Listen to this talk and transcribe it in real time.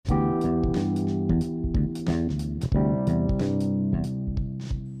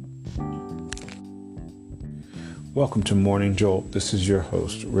Welcome to Morning Jolt. This is your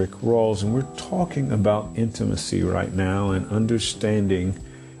host, Rick Rawls, and we're talking about intimacy right now and understanding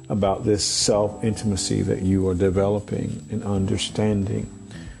about this self-intimacy that you are developing and understanding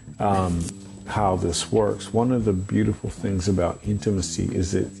how this works. One of the beautiful things about intimacy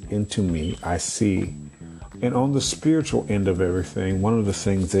is that into me, I see. And on the spiritual end of everything, one of the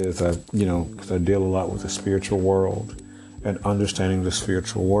things is, because I deal a lot with the spiritual world and understanding the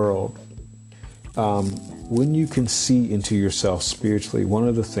spiritual world, when you can see into yourself spiritually, one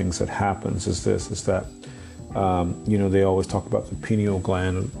of the things that happens is that, they always talk about the pineal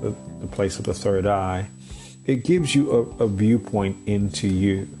gland, the place of the third eye. It gives you a viewpoint into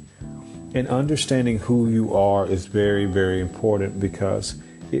you. And understanding who you are is very, very important because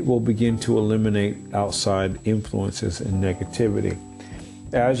it will begin to eliminate outside influences and negativity.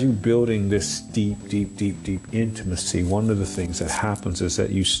 As you're building this deep intimacy, one of the things that happens is that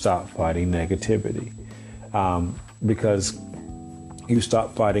you stop fighting negativity. Because you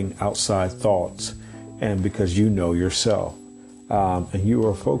stop fighting outside thoughts and because you know yourself and you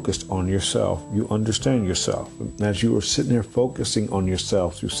are focused on yourself, you understand yourself. And as you are sitting there focusing on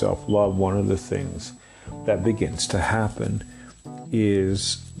yourself through self-love, one of the things that begins to happen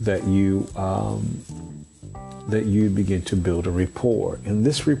is that you begin to build a rapport. And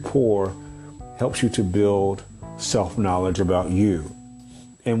this rapport helps you to build self-knowledge about you.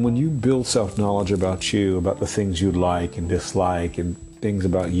 And when you build self-knowledge about you, about the things you like and dislike and things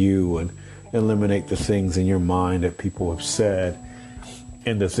about you, and eliminate the things in your mind that people have said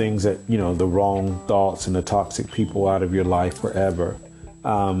and the things that, the wrong thoughts and the toxic people out of your life forever,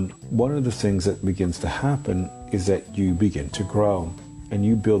 one of the things that begins to happen is that you begin to grow and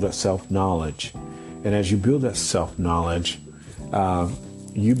you build that self-knowledge. And as you build that self-knowledge,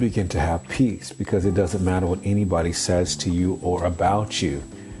 you begin to have peace because it doesn't matter what anybody says to you or about you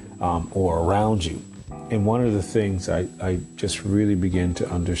or around you. And one of the things I just really begin to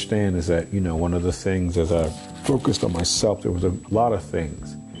understand is that, one of the things as I focused on myself, there was a lot of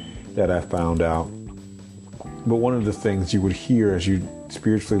things that I found out. But one of the things you would hear as you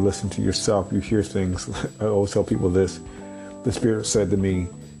spiritually listen to yourself, you hear things. I always tell people this. The Spirit said to me,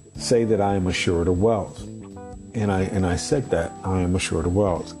 say that I am assured of wealth. And I said that I am assured of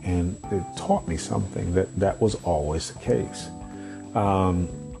wealth, and it taught me something that was always the case.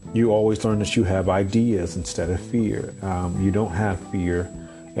 You always learn that you have ideas instead of fear. You don't have fear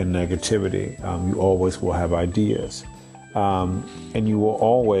and negativity. You always will have ideas, and you will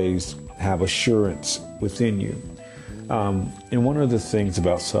always have assurance within you. And one of the things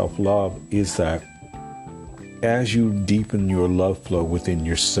about self-love is that as you deepen your love flow within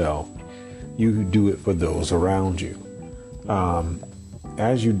yourself, you do it for those around you.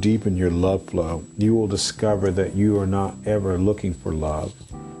 As you deepen your love flow, you will discover that you are not ever looking for love.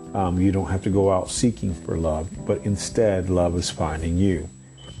 You don't have to go out seeking for love, but instead love is finding you,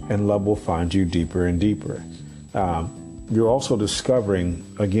 and love will find you deeper and deeper. You're also discovering,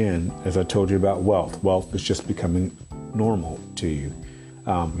 again, as I told you about wealth. Wealth is just becoming normal to you.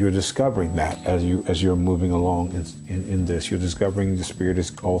 You're discovering that as you're moving along in this. You're discovering the Spirit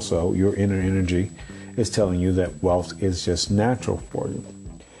is also, your inner energy is telling you that wealth is just natural for you.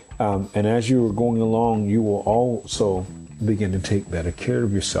 And as you are going along, you will also begin to take better care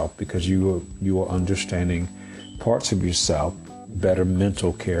of yourself because you are understanding parts of yourself, better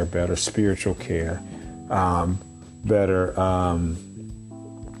mental care, better spiritual care, better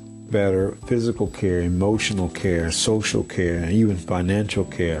physical care, emotional care, social care, and even financial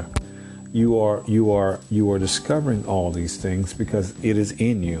care. You are discovering all these things because it is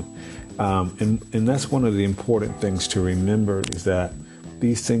in you. And that's one of the important things to remember is that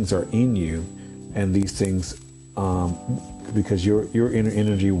these things are in you, and these things, because your inner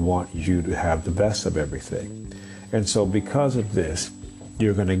energy wants you to have the best of everything. And so because of this,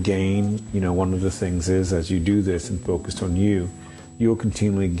 you're going to gain, one of the things is as you do this and focus on you, you'll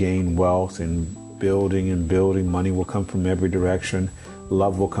continually gain wealth and building. Money will come from every direction.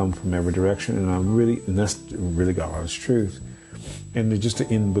 Love will come from every direction. And that's really God's truth. And just to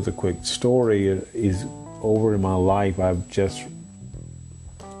end with a quick story, is over in my life, I've just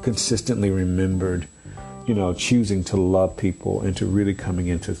consistently remembered, choosing to love people and to really coming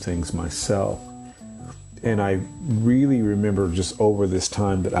into things myself. And I really remember just over this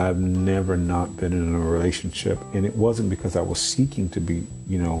time that I've never not been in a relationship. And it wasn't because I was seeking to be,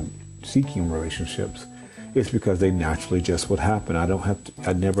 seeking relationships. It's because they naturally just would happen.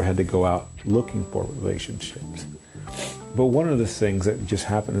 I never had to go out looking for relationships. But one of the things that just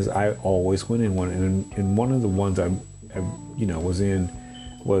happened is I always went in one. And one of the ones I was in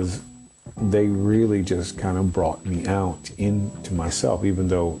was they really just kind of brought me out into myself, even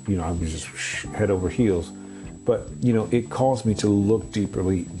though, I was just head over heels. But, it caused me to look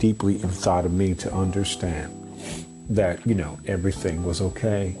deeply inside of me to understand that, everything was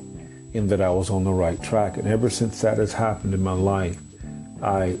okay and that I was on the right track. And ever since that has happened in my life,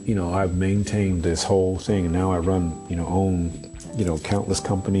 I've maintained this whole thing. And now I run, own, countless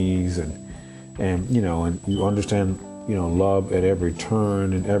companies and you understand, love at every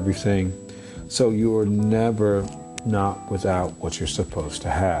turn and everything. So you are never not without what you're supposed to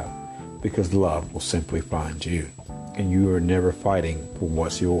have, because love will simply find you, and you are never fighting for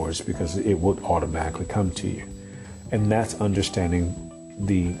what's yours because it will automatically come to you. And that's understanding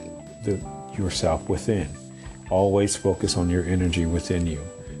the yourself within. Always focus on your energy within you.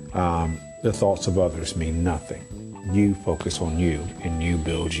 The thoughts of others mean nothing. You focus on you, and you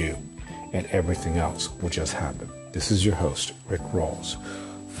build you, and everything else will just happen. This is your host, Rick Rawls,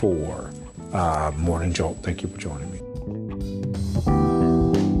 for Morning Jolt. Thank you for joining me.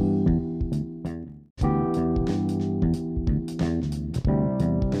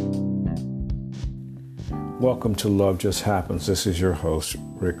 Welcome to Love Just Happens. This is your host,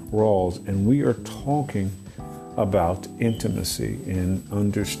 Rick Rawls, and we are talking about intimacy and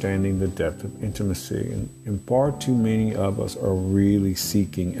understanding the depth of intimacy. And far too many of us are really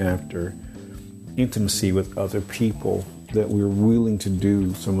seeking after intimacy with other people, that we're willing to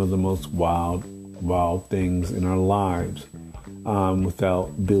do some of the most wild things in our lives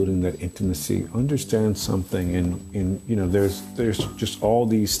without building that intimacy. Understand something, and there's just all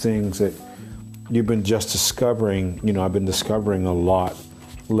these things that you've been just discovering. I've been discovering a lot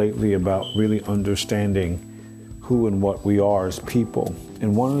lately about really understanding who and what we are as people.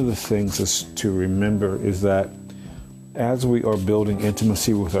 And one of the things is to remember is that as we are building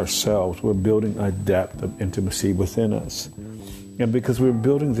intimacy with ourselves, we're building a depth of intimacy within us. And because we're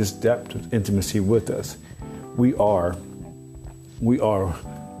building this depth of intimacy with us, we are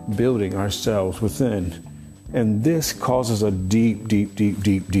building ourselves within. And this causes a deep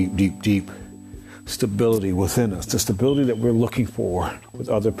stability within us. The stability that we're looking for with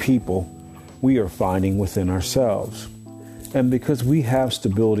other people, we are finding within ourselves. And because we have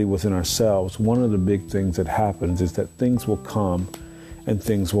stability within ourselves, one of the big things that happens is that things will come and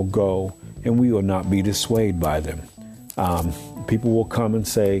things will go, and we will not be dissuaded by them. People will come and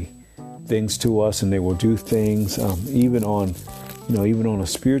say things to us, and they will do things, even on a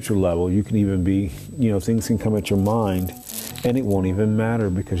spiritual level. You can even be, things can come at your mind, and it won't even matter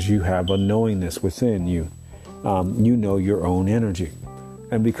because you have a knowingness within you. You know your own energy.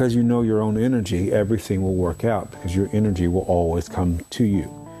 And because you know your own energy, everything will work out because your energy will always come to you.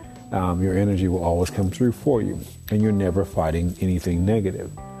 Your energy will always come through for you, and you're never fighting anything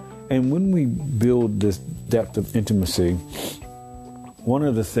negative. And when we build this depth of intimacy, one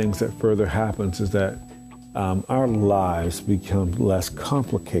of the things that further happens is that our lives become less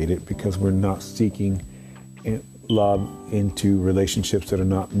complicated because we're not seeking love into relationships that are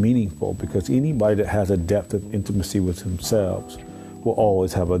not meaningful, because anybody that has a depth of intimacy with themselves will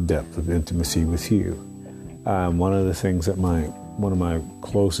always have a depth of intimacy with you. One of the things that one of my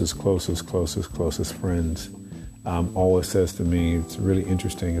closest friends always says to me, it's really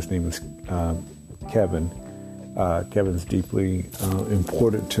interesting. His name is Kevin. Kevin's deeply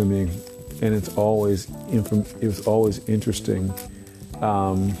important to me, and it was always interesting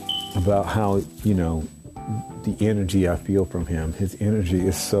about how the energy I feel from him. His energy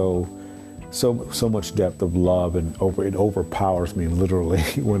is so much depth of love, and it overpowers me literally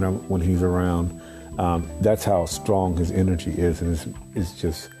when he's around. That's how strong his energy is, and it's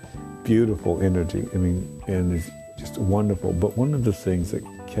just beautiful energy. I mean, and it's just wonderful. But one of the things that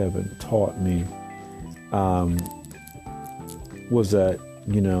Kevin taught me was that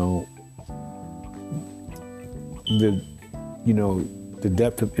the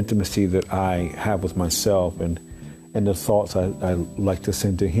depth of intimacy that I have with myself, and the thoughts I like to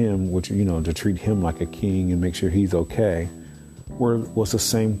send to him, which, to treat him like a king and make sure he's okay, was the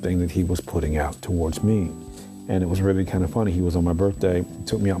same thing that he was putting out towards me. And it was really kind of funny. He was on my birthday,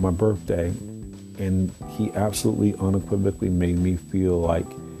 took me out on my birthday, and he absolutely unequivocally made me feel like,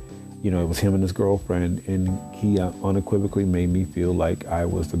 it was him and his girlfriend, and he unequivocally made me feel like I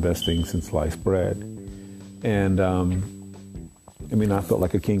was the best thing since sliced bread. And, I felt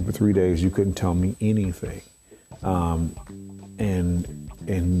like a king for 3 days. You couldn't tell me anything. And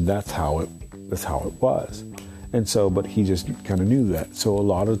that's how it was. And so, but he just kind of knew that. So a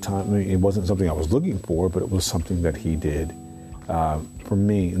lot of the time, it wasn't something I was looking for, but it was something that he did for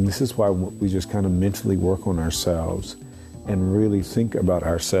me. And this is why we just kind of mentally work on ourselves and really think about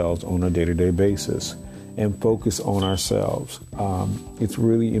ourselves on a day-to-day basis and focus on ourselves. It's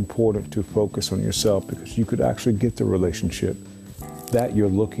really important to focus on yourself, because you could actually get the relationship that you're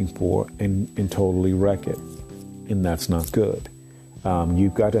looking for and totally wreck it. and that's not good.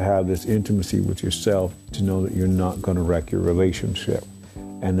 You've got to have this intimacy with yourself to know that you're not going to wreck your relationship,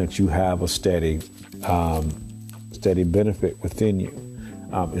 and that you have a steady benefit within you.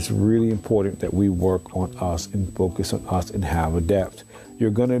 It's really important that we work on us and focus on us and have a depth.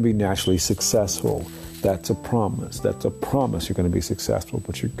 You're going to be naturally successful. That's a promise. That's a promise you're going to be successful,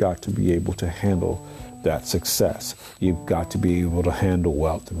 but you've got to be able to handle that success. You've got to be able to handle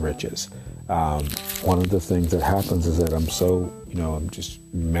wealth and riches. One of the things that happens is that I'm just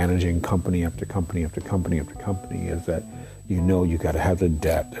managing company after company after company after company, is that you got to have the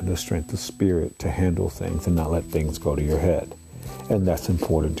depth and the strength of spirit to handle things and not let things go to your head. And that's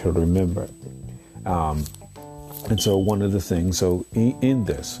important to remember. And so one of the things, in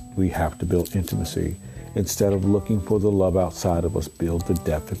this, we have to build intimacy. Instead of looking for the love outside of us, build the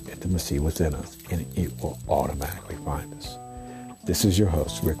depth of intimacy within us, and it will automatically find us. This is your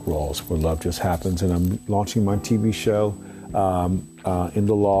host, Rick Rawls, where Love Just Happens, and I'm launching my TV show, In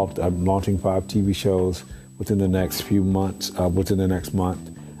the Loft. I'm launching 5 TV shows within the next few months, within the next month,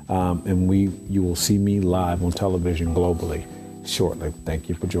 and you will see me live on television globally shortly. Thank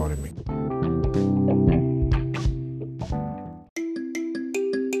you for joining me.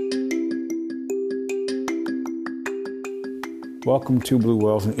 Welcome to Blue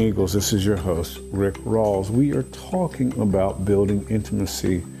Whales and Eagles. This is your host, Rick Rawls. We are talking about building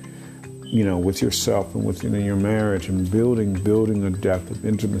intimacy, with yourself and within your marriage, and building a depth of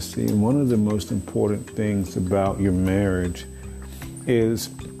intimacy. And one of the most important things about your marriage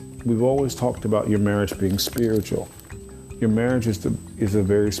is, we've always talked about your marriage being spiritual. Your marriage is a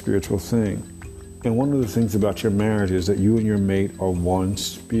very spiritual thing. And one of the things about your marriage is that you and your mate are one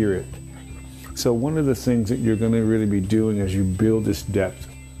spirit. So one of the things that you're going to really be doing as you build this depth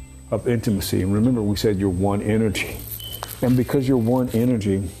of intimacy, and remember we said you're one energy, and because you're one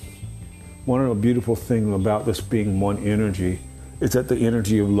energy, one of the beautiful things about this being one energy is that the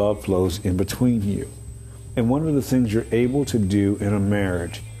energy of love flows in between you. And one of the things you're able to do in a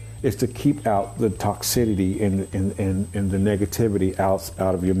marriage is to keep out the toxicity and the negativity out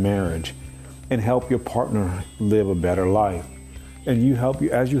of your marriage, and help your partner live a better life. And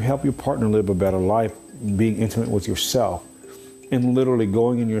as you help your partner live a better life, being intimate with yourself, and literally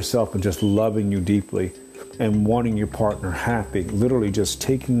going in yourself and just loving you deeply and wanting your partner happy, literally just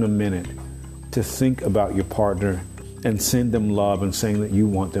taking a minute to think about your partner and send them love and saying that you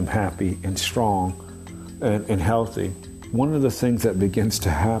want them happy and strong and healthy. One of the things that begins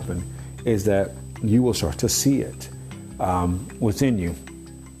to happen is that you will start to see it within you.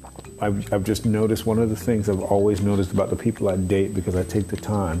 I've just noticed, one of the things I've always noticed about the people I date, because I take the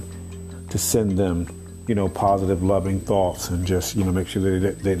time to send them, positive, loving thoughts, and just, make sure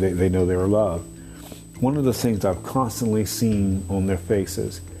they know they're loved. One of the things I've constantly seen on their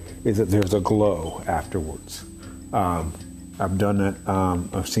faces is that there's a glow afterwards. I've done that.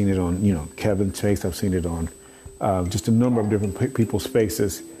 I've seen it on, Kevin's face. I've seen it on just a number of different people's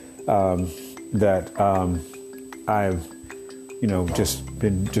faces that I've just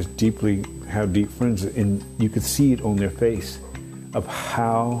deeply have deep friends, and you could see it on their face of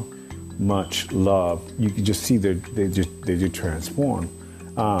how much love. You could just see they just transform.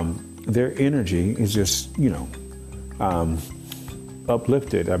 Their energy is just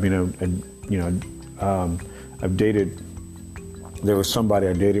uplifted. I mean, I've dated. There was somebody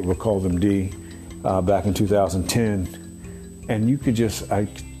I dated. We'll call them D. Back in 2010, and you could just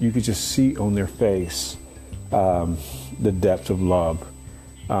see on their face the depth of love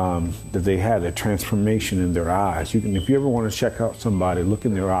that they had, the transformation in their eyes. If you ever want to check out somebody, look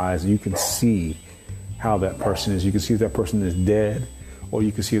in their eyes, and you can see how that person is. You can see if that person is dead, or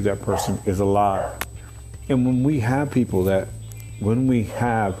you can see if that person is alive. And when we have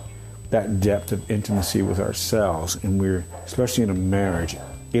that depth of intimacy with ourselves, and we're, especially in a marriage,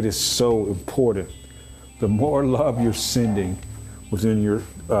 it is so important. The more love you're sending within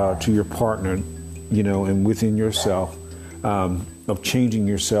to your partner, and within yourself, of changing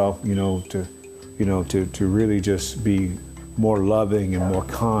yourself, to really just be more loving and more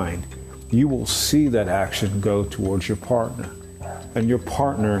kind, you will see that action go towards your partner, and your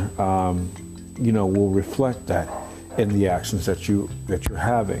partner, will reflect that in the actions that you're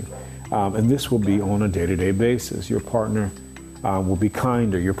having, and this will be on a day-to-day basis. Your partner will be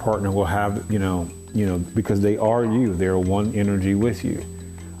kinder. Your partner will have, because they are you. They're one energy with you.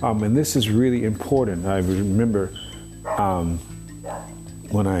 And this is really important. I remember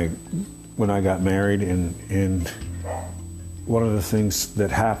when I got married, and one of the things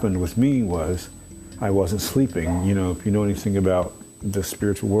that happened with me was I wasn't sleeping. If you know anything about the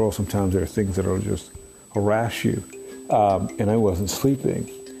spiritual world, sometimes there are things that will just harass you. And I wasn't sleeping.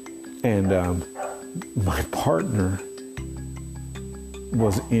 And my partner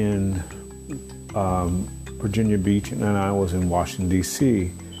was in Virginia Beach and I was in Washington,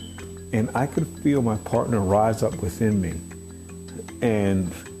 D.C., and I could feel my partner rise up within me,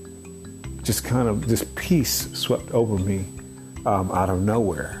 and just kind of this peace swept over me out of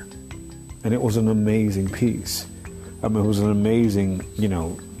nowhere. And it was an amazing peace. It was an amazing,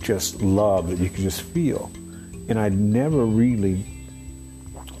 just love that you could just feel. And I never really,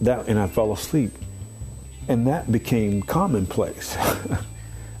 and I fell asleep. And that became commonplace.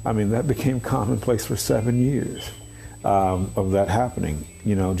 That became commonplace for 7 years of that happening.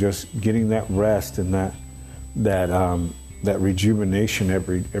 Just getting that rest and that rejuvenation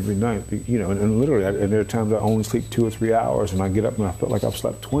every night. And literally, and there are times I only sleep 2 or 3 hours, and I get up and I feel like I've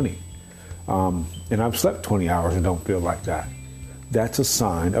slept 20. And I've slept 20 hours and don't feel like that. That's a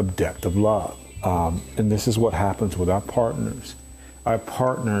sign of depth of love. And this is what happens with our partners. Our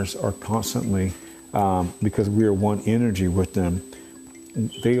partners are constantly, because we are one energy with them,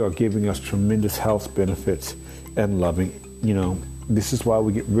 they are giving us tremendous health benefits and loving. This is why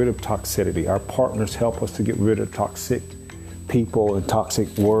we get rid of toxicity. Our partners help us to get rid of toxic people and toxic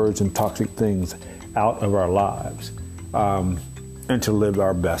words and toxic things out of our lives, and to live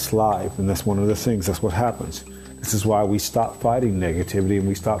our best life. And that's one of the things, that's what happens. This is why we stop fighting negativity and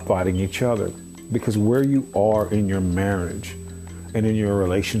we stop fighting each other. Because where you are in your marriage and in your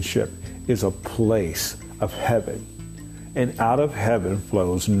relationship is a place of heaven. And out of heaven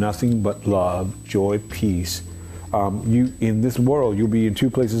flows nothing but love, joy, peace. You in this world, you'll be in two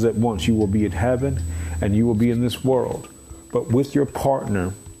places at once. You will be in heaven and you will be in this world. But with your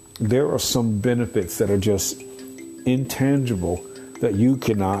partner, there are some benefits that are just intangible that you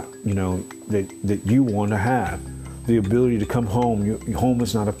cannot, that you want to have. The ability to come home. Home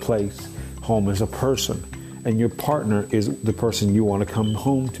is not a place. Home is a person. And your partner is the person you want to come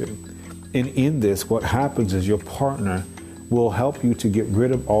home to. And in this, what happens is your partner will help you to get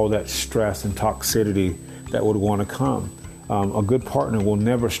rid of all that stress and toxicity that would want to come. A good partner will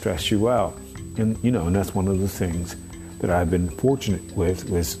never stress you out. And, and that's one of the things that I've been fortunate with,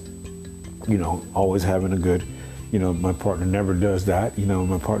 was, always having a good, my partner never does that.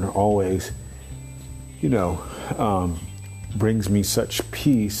 My partner always, brings me such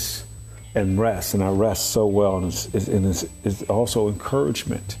peace and rest, and I rest so well, and it's also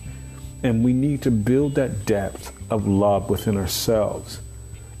encouragement. And we need to build that depth of love within ourselves.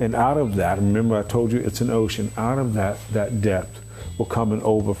 And out of that, remember I told you it's an ocean, out of that depth will come an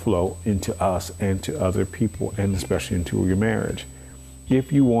overflow into us and to other people, and especially into your marriage.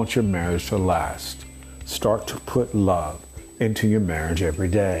 If you want your marriage to last, start to put love into your marriage every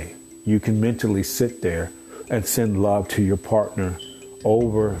day. You can mentally sit there and send love to your partner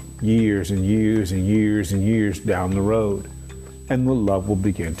over years and years and years and years down the road. And the love will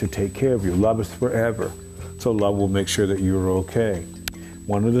begin to take care of you. Love is forever. So love will make sure that you're okay.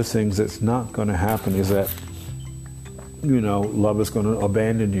 One of the things that's not going to happen is that, love is going to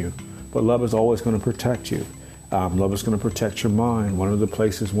abandon you. But love is always going to protect you. Love is going to protect your mind. One of the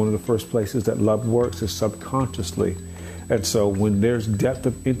first places that love works is subconsciously. And so when there's depth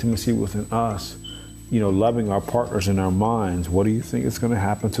of intimacy within us, loving our partners in our minds, what do you think is going to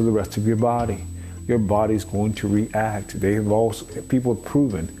happen to the rest of your body? Your body's going to react. People have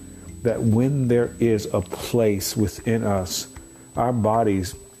proven that when there is a place within us, our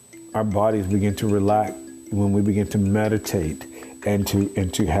bodies begin to relax when we begin to meditate and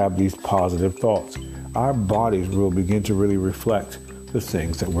to have these positive thoughts. Our bodies will begin to really reflect the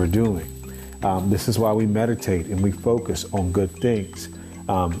things that we're doing. This is why we meditate and we focus on good things,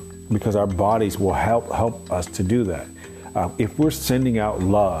 because our bodies will help us to do that. If we're sending out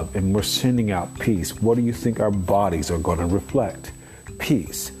love and we're sending out peace, what do you think our bodies are going to reflect?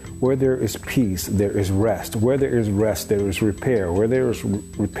 Peace. Where there is peace, there is rest. Where there is rest, there is repair. Where there is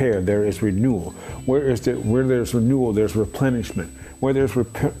repair, there is renewal. Where there's renewal, there's replenishment. Where there's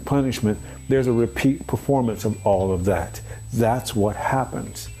replenishment, there's a repeat performance of all of that. That's what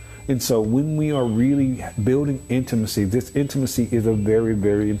happens. And so when we are really building intimacy, this intimacy is a very,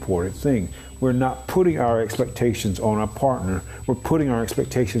 very important thing. We're not putting our expectations on our partner. We're putting our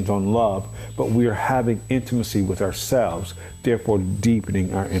expectations on love, but we are having intimacy with ourselves, therefore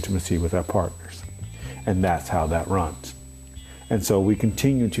deepening our intimacy with our partners. And that's how that runs. And so we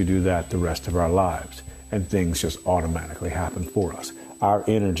continue to do that the rest of our lives, and things just automatically happen for us. Our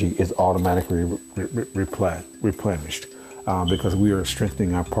energy is automatically replenished. Because we are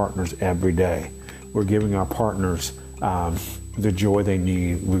strengthening our partners every day. We're giving our partners the joy they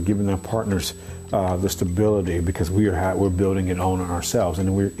need. We're giving our partners the stability, because we're building it on ourselves.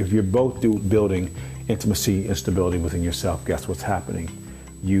 And if you're both building intimacy and stability within yourself, guess what's happening?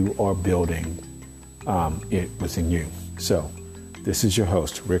 You are building it within you. So this is your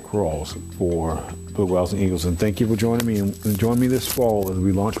host, Rick Rawls, for Blue Whales and Eagles. And thank you for joining me. And join me this fall as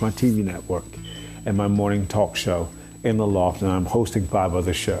we launch my TV network and my morning talk show in the loft. And I'm hosting 5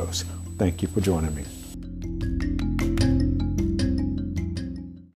 other shows. Thank you for joining me.